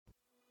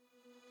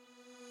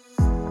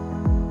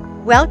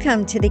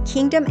Welcome to the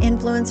Kingdom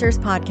Influencers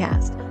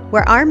Podcast,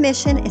 where our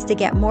mission is to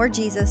get more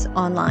Jesus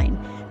online.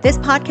 This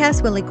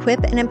podcast will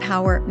equip and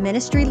empower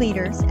ministry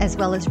leaders as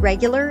well as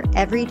regular,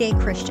 everyday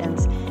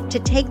Christians to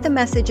take the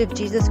message of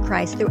Jesus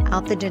Christ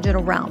throughout the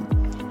digital realm.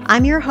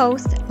 I'm your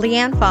host,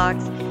 Leanne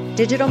Fox,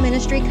 digital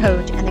ministry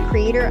coach and the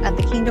creator of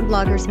the Kingdom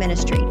Bloggers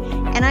Ministry,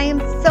 and I am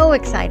so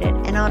excited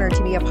and honored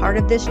to be a part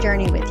of this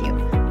journey with you.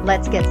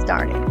 Let's get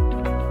started.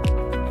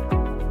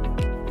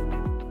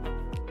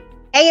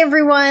 Hey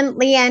everyone,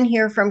 Leanne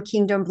here from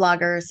Kingdom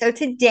Bloggers. So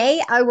today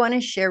I want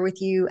to share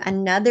with you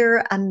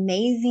another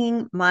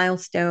amazing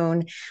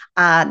milestone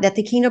that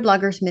the Kingdom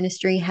Bloggers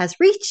Ministry has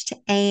reached.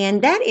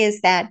 And that is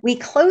that we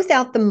closed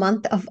out the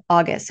month of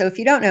August. So if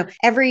you don't know,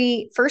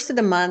 every first of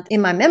the month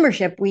in my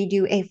membership, we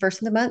do a first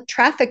of the month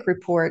traffic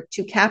report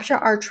to capture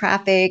our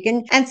traffic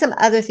and some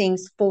other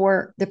things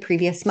for the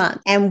previous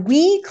month. And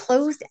we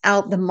closed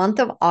out the month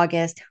of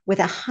August with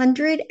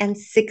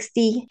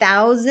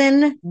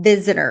 160,000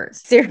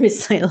 visitors.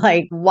 Seriously.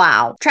 Like,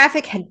 wow.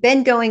 Traffic had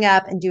been going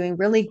up and doing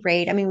really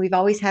great. I mean, we've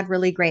always had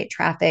really great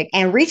traffic,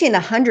 and reaching the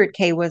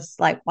 100K was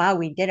like, wow,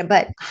 we did it.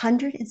 But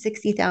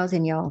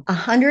 160,000, y'all,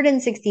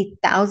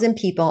 160,000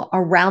 people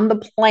around the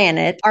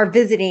planet are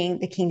visiting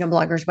the Kingdom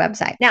Bloggers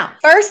website. Now,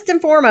 first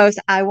and foremost,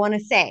 I want to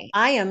say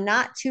I am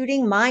not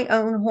tooting my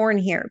own horn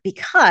here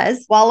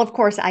because while, of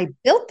course, I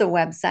built the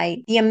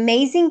website, the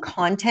amazing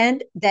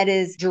content that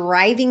is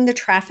driving the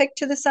traffic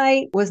to the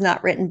site was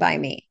not written by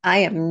me. I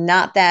am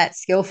not that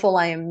skillful.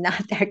 I am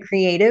not that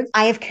creative.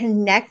 I have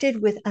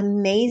connected with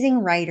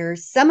amazing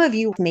writers. Some of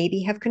you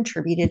maybe have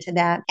contributed to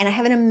that. And I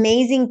have an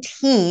amazing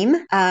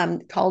team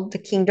called the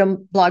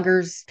Kingdom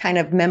Bloggers kind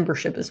of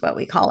membership is what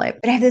we call it.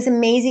 But I have this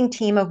amazing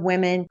team of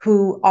women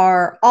who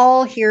are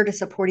all here to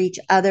support each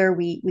other.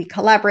 We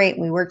collaborate,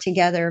 we work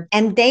together.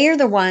 And they are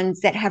the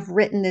ones that have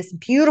written this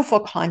beautiful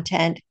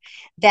content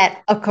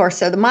that, of course,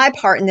 so my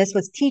part in this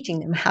was teaching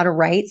them how to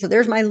write. So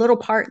there's my little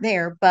part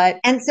there.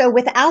 And so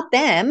without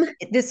them,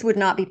 this would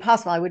not be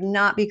possible. I would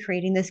not be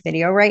creating this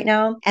video right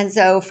now. And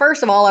so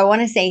first of all, I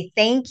want to say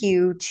thank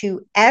you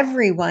to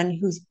everyone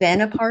who's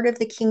been a part of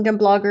the Kingdom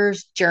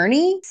Bloggers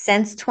journey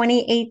since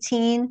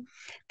 2018.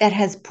 That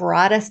has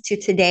brought us to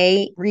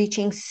today,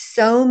 reaching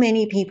so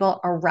many people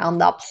around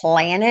the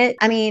planet.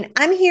 I mean,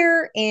 I'm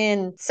here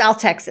in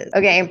South Texas,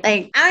 okay?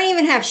 Like, I don't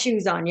even have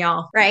shoes on,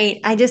 y'all, right?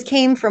 I just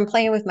came from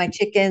playing with my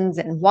chickens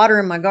and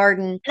watering my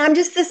garden. And I'm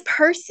just this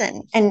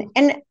person.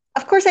 And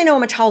of course, I know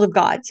I'm a child of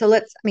God. So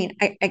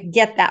I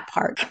get that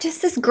part. I'm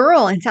just this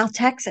girl in South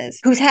Texas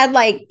who's had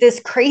like this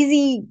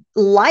crazy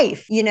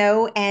life,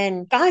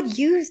 and God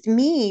used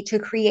me to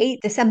create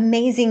this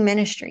amazing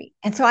ministry.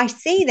 And so I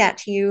say that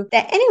to you,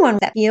 that anyone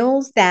that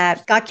feels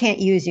that God can't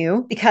use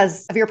you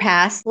because of your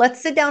past, let's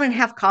sit down and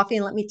have coffee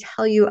and let me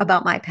tell you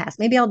about my past.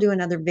 Maybe I'll do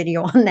another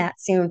video on that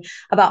soon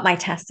about my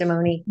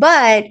testimony.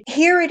 But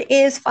here it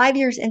is 5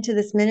 years into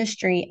this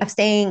ministry of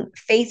staying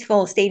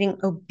faithful, staying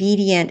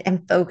obedient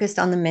and focused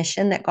on the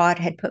mission that God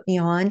had put me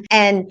on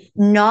and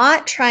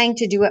not trying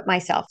to do it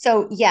myself.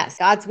 So yes,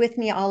 God's with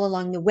me all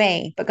along the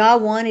way, but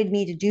God wanted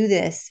me to do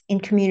this in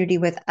community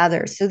with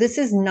others. So this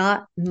is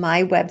not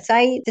my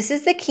website. This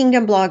is the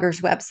Kingdom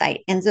Bloggers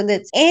website. And so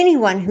that's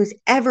anyone who's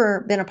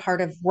ever been a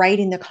part of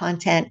writing the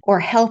content or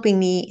helping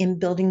me in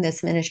building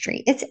this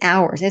ministry. It's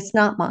ours. It's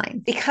not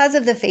mine. Because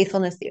of the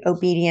faithfulness, the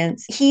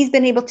obedience, He's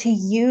been able to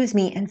use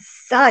me in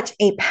such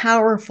a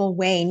powerful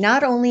way,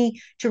 not only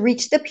to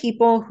reach the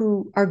people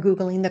who are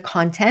Googling the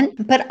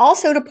content, but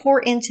also to pour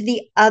into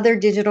the other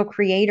digital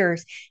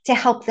creators to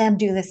help them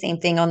do the same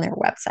thing on their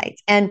websites.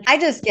 And I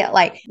just get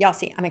like, y'all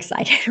see, I'm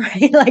excited,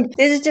 right? Like,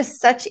 this is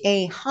just such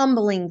a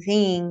humbling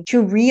thing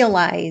to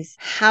realize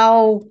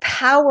how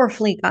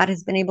powerfully God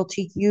has been able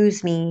to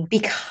use me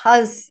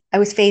because I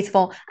was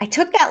faithful. I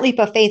took that leap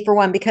of faith for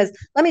one, because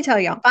let me tell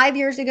y'all, 5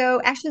 years ago,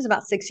 actually it was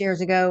about 6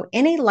 years ago,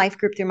 in a life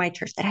group through my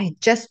church that I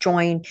had just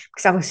joined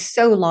because I was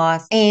so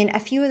lost. And a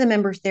few of the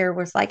members there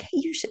was like, hey,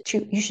 you should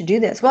do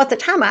this. Well, at the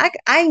time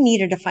I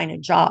needed to find a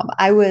job.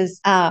 I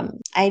was, I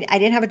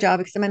didn't have a job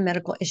because of my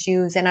medical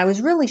issues. And I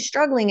was really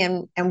struggling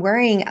and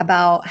worrying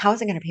about how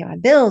was I going to pay my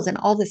bills and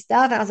all this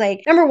stuff. I was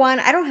like, number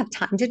one, I don't have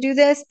time to do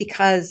this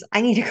because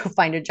I need to go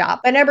find a job.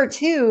 But number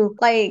two,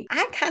 like,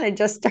 I kind of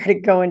just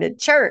started going to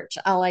church.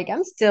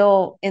 I'm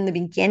still in the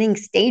beginning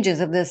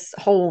stages of this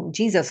whole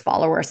Jesus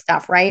follower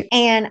stuff, right?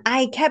 And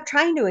I kept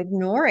trying to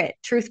ignore it.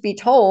 Truth be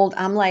told,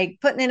 I'm like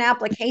putting in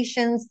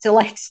applications to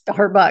like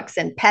Starbucks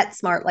and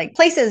PetSmart, like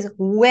places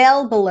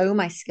well below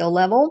my skill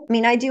level. I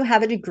mean, I do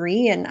have a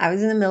degree and I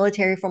was in the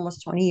military for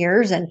almost 20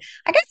 years and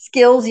I got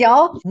skills,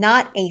 y'all.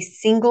 Not a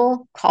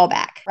single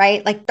callback,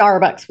 right? Like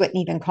Starbucks wouldn't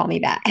even call me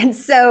back. And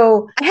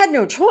so I had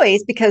no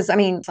choice because, I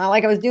mean, it's not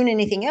like I was doing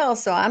anything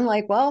else. So I'm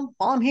like, well,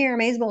 while I'm here, I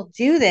may as well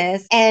do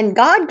this. And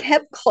God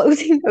kept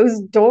closing those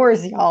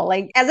doors, y'all.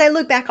 Like, as I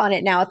look back on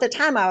it now, at the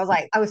time, I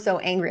was so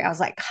angry. I was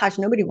like, gosh,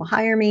 nobody will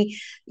hire me.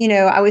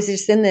 I was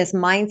just in this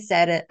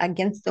mindset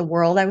against the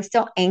world. I was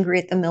still angry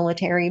at the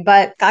military,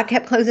 but God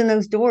kept closing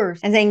those doors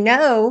and saying,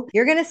 no,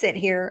 you're going to sit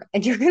here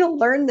and you're going to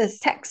learn this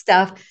tech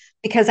stuff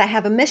because I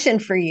have a mission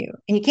for you.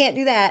 And you can't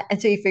do that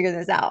until you figure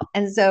this out.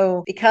 And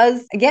so,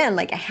 because again,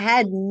 like I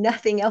had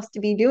nothing else to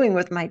be doing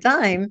with my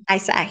time, I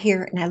sat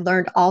here and I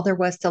learned all there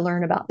was to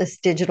learn about this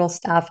digital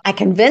stuff. I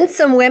convinced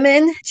some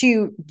women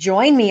to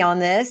join me on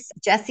this.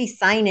 Jesse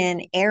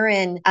Sinan,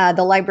 Aaron,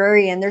 the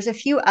librarian, there's a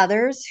few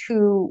others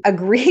who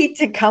agreed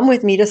to come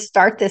with me to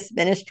start this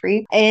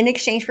ministry in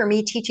exchange for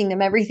me teaching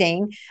them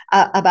everything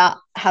about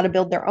how to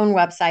build their own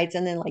websites.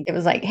 And then like it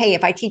was like, hey,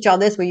 if I teach all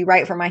this, will you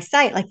write for my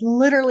site? Like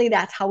literally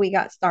that's how we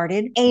got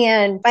started.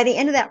 And by the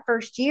end of that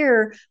first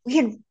year,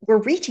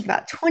 we're reaching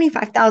about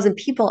 25,000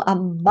 people a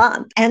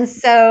month. And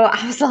so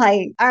I was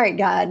like, all right,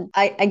 God,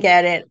 I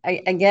get it.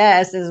 I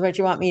guess this is what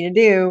you want me to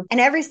do. And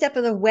every step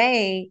of the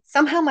way,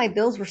 somehow my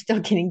bills were still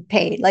getting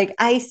paid. Like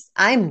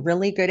I'm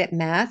really good at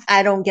math.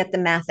 I don't get the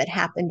math that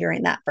happened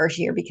during that first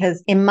year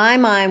because in my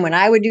mind, when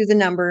I would do the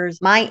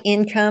numbers, my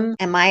income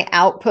and my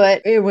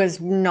output,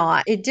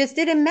 it just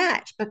didn't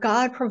match. But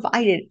God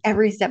provided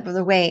every step of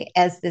the way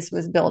as this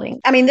was building.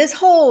 I mean, this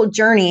whole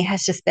journey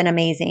has just been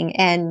amazing.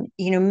 And,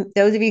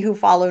 those of you who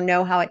follow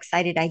know how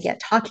excited I get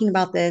talking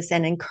about this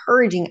and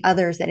encouraging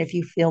others that if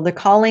you feel the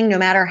calling, no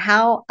matter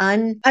how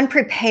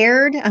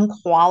unprepared,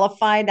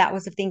 unqualified, that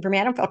was the thing for me.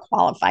 I don't feel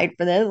qualified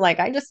for this. Like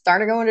I just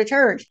started going to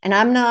church and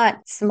I'm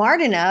not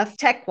smart enough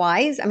tech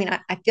wise. I mean,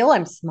 I feel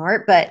I'm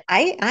smart, but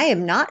I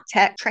am not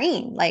tech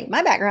trained. Like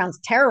my background's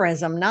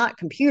terrorism, not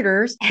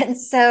computers. And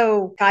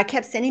so God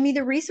kept sending me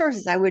the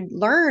resources I would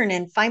learn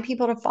and find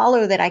people to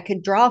follow that I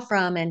could draw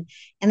from. And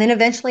then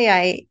eventually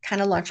I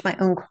kind of launched my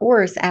own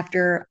course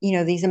after,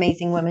 these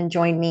amazing women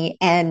joined me.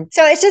 And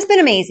so it's just been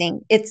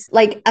amazing. It's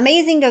like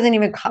amazing doesn't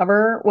even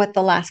cover what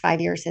the last 5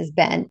 years has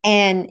been.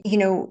 And,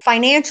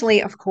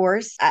 financially, of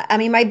course, I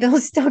mean, my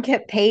bills still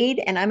get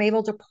paid and I'm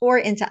able to pour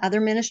into other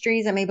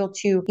ministries. I'm able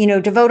to,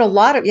 devote a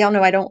lot of, y'all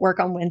know I don't work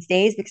on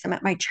Wednesdays because I'm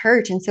at my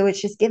church. And so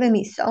it's just given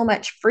me so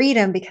much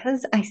freedom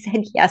because I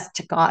said yes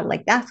to God.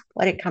 Like that's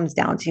what it comes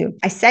down to.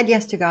 I said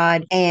yes to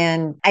God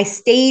and I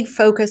stayed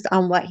focused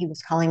on what he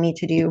was calling me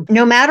to do,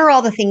 no matter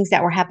all the things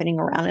that were happening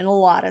around. And a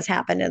lot has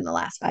happened in the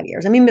last 5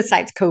 years. I mean,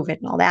 besides COVID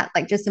and all that,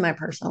 like just in my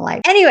personal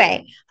life.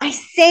 Anyway, I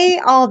say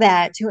all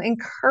that to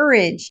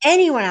encourage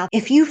anyone out.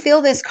 If you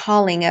feel this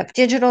calling of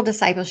digital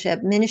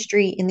discipleship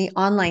ministry in the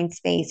online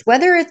space,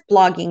 whether it's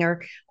blogging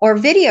or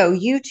video,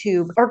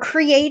 YouTube, or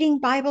creating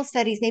Bible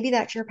studies, maybe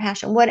that's your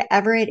passion,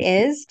 whatever it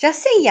is,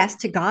 just say yes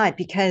to God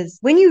because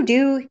when you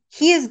do,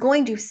 he is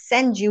going to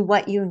send you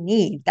what you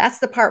need. That's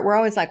the part we're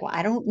always like, well,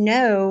 I don't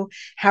know.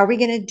 How are we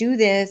going to do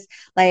this?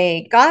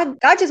 Like God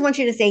just wants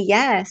you to say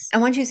yes.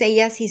 And once you say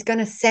yes, he's going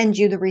to send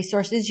you the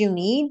resources you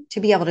need to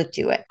be able to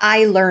do it.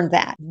 I learned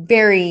that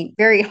very,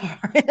 very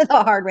hard, the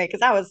hard way,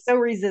 because I was so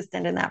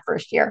resistant in that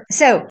first year.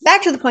 So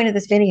back to the point of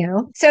this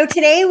video. So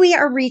today we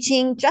are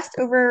reaching just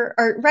over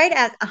or right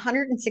at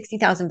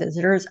 160,000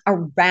 visitors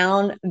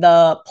around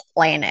the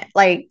planet.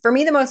 Like for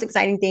me, the most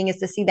exciting thing is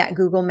to see that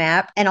Google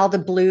map and all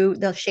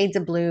the shades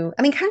of blue.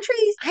 I mean,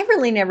 countries I've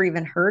really never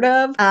even heard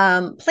of,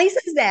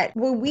 places that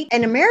we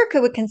in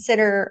America would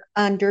consider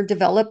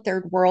underdeveloped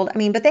third world. I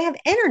mean, but they have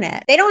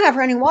internet. They don't have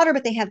running water,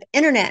 but they have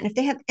internet. And if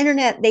they have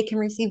internet, they can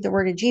receive the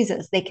word of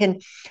Jesus. They can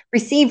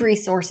receive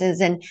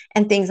resources and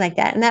things like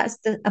that. And that's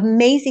the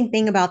amazing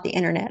thing about the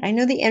internet. I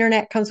know the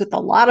internet comes with a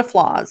lot of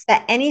flaws,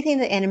 that anything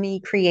the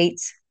enemy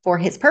creates for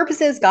his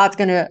purposes, God's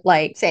going to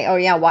like say, oh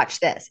yeah,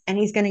 watch this. And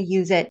he's going to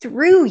use it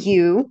through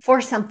you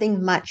for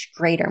something much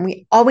greater. And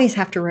we always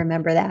have to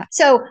remember that.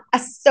 So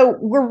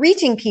we're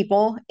reaching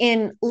people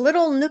in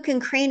little nook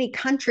and cranny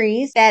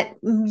countries that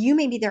you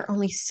may be their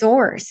only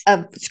source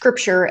of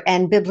scripture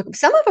and biblical.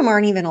 Some of them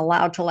aren't even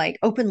allowed to like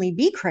openly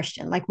be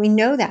Christian. Like we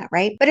know that,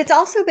 right? But it's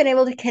also been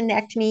able to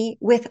connect me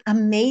with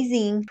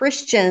amazing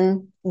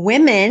Christian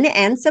women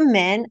and some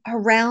men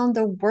around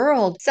the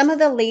world. Some of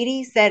the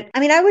ladies that,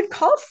 I mean, I would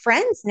call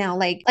friends now.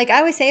 Like I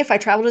always say, if I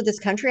travel to this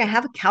country, I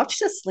have a couch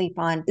to sleep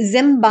on.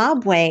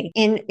 Zimbabwe,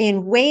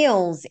 in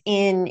Wales,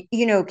 in,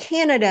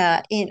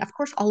 Canada, in, of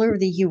course, all over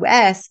the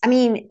US. I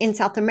mean, in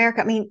South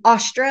America, I mean,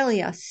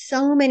 Australia,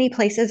 so many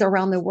places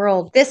around the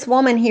world. This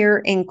woman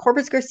here in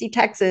Corpus Christi,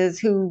 Texas,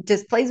 who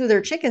just plays with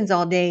her chickens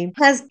all day,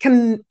 has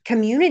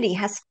community,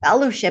 has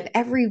fellowship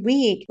every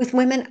week with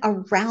women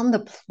around the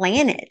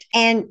planet.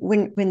 And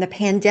when the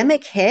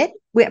pandemic hit,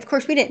 of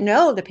course, we didn't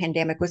know the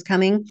pandemic was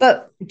coming,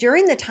 but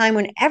during the time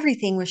when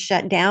everything was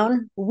shut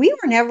down, we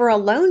were never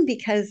alone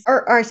because,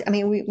 I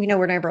mean, we know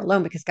we're never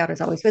alone because God is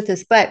always with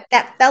us, but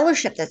that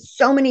fellowship that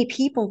so many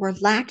people were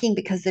lacking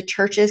because the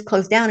churches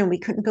closed down and we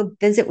couldn't go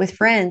visit with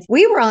friends.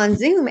 We were on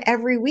Zoom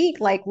every week,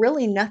 like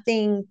really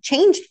nothing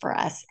changed for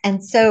us.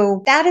 And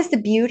so that is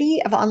the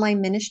beauty of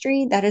online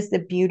ministry. That is the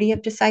beauty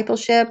of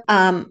discipleship.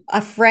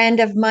 A friend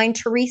of mine,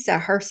 Teresa,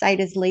 her site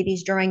is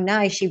Ladies Drawing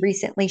Nigh. She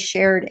recently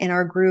shared in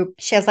our group,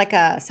 she has like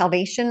a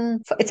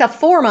salvation, it's a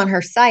form on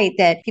her site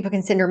that people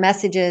can send her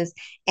messages.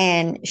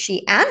 And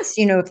she asked,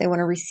 if they want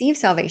to receive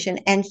salvation.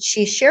 And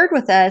she shared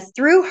with us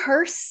through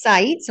her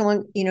site.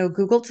 Someone,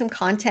 Googled some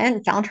content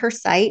and found her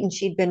site, and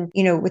she'd been,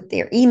 with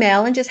their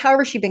email and just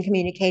however she'd been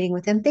communicating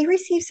with them, they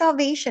received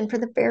salvation for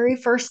the very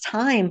first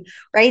time,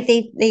 right?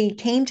 They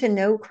came to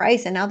know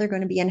Christ, and now they're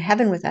going to be in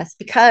heaven with us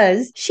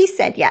because she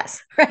said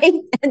yes, right?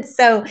 And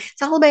so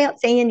it's all about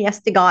saying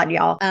yes to God,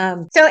 y'all.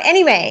 So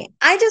anyway,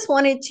 I just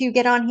wanted to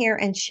get on here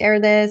and share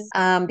this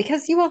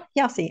because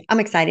y'all see, I'm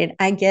excited.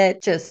 I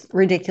get just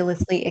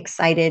ridiculously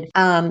excited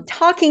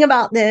talking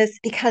about this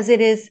because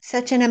it is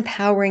such an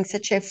empowering,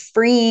 such a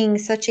freeing,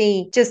 such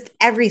a just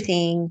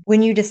everything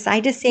when you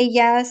decide to say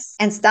yes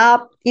and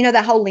stop,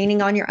 that whole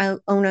leaning on your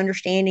own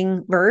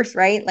understanding verse,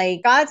 right?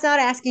 Like God's not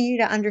asking you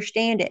to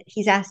understand it.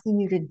 He's asking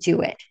you to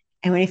do it.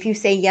 And if you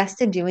say yes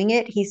to doing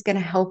it, he's going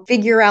to help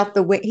figure out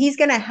the way. He's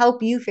going to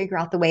help you figure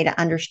out the way to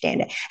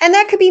understand it. And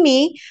that could be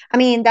me. I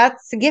mean,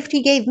 that's the gift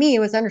he gave me,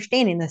 was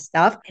understanding this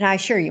stuff. And I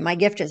assure you, my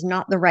gift is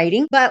not the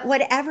writing, but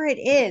whatever it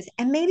is.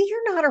 And maybe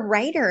you're not a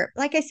writer.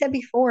 Like I said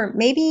before,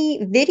 maybe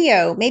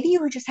video, maybe you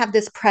would just have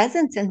this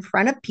presence in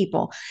front of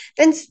people.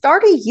 Then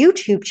start a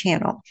YouTube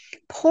channel.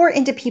 Pour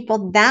into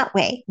people that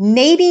way.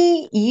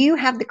 Maybe you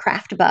have the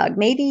craft bug.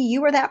 Maybe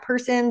you are that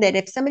person that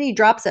if somebody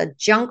drops a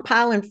junk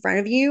pile in front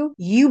of you,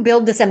 you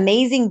build this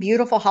amazing,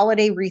 beautiful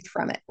holiday wreath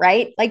from it,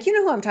 right? Like, you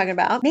know who I'm talking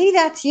about. Maybe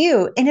that's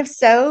you. And if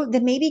so,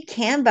 then maybe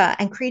Canva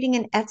and creating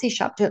an Etsy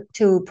shop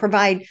to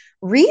provide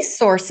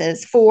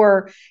resources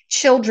for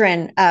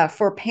children,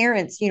 for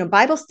parents,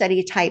 Bible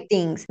study type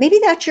things. Maybe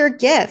that's your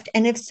gift.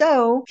 And if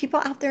so,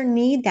 people out there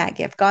need that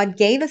gift. God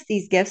gave us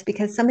these gifts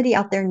because somebody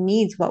out there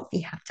needs what we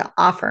have to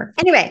offer.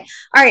 Anyway,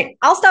 all right,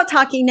 I'll stop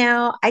talking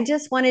now. I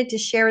just wanted to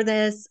share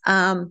this.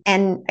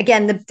 And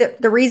again,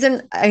 the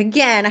reason,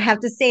 again, I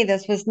have to say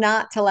this was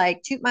not to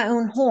like toot my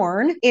own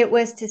horn. It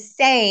was to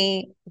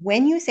say,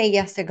 when you say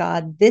yes to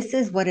God, this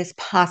is what is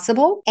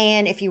possible.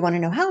 And if you want to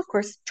know how, of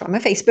course, join my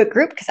Facebook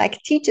group because I can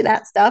teach you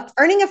that stuff.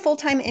 Earning a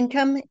full-time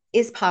income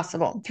is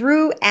possible.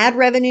 Through ad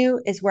revenue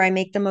is where I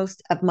make the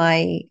most of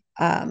my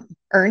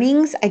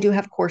earnings. I do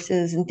have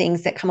courses and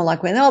things that come along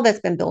with all that's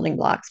been building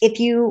blocks. If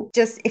you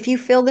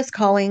feel this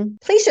calling,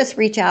 please just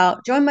reach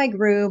out, join my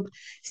group,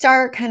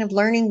 start kind of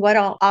learning what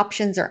all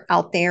options are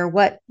out there,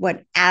 what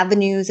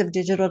avenues of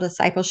digital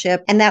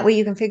discipleship. And that way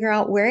you can figure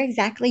out where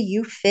exactly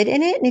you fit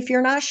in it. And if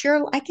you're not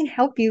sure, I can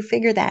help you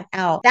figure that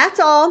out. That's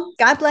all.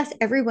 God bless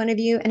every one of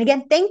you. And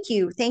again, thank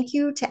you. Thank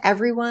you to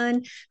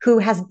everyone who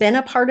has been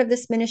a part of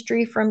this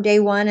ministry from day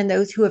one and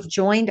those who have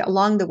joined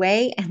along the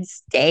way and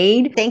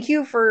stayed. Thank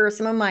you for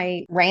some of my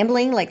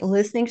rambling, like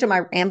listening to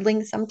my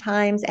rambling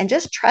sometimes and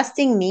just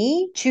trusting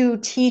me to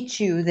teach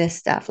you this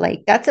stuff.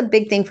 Like that's a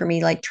big thing for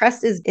me. Like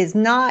trust is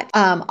not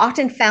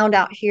often found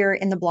out here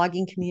in the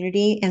blogging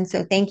community. And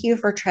so thank you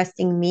for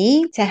trusting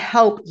me to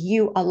help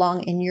you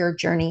along in your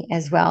journey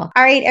as well.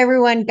 All right,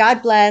 everyone,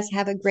 God bless.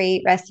 Have a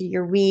great rest of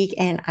your week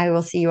and I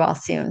will see you all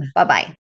soon. Bye-bye.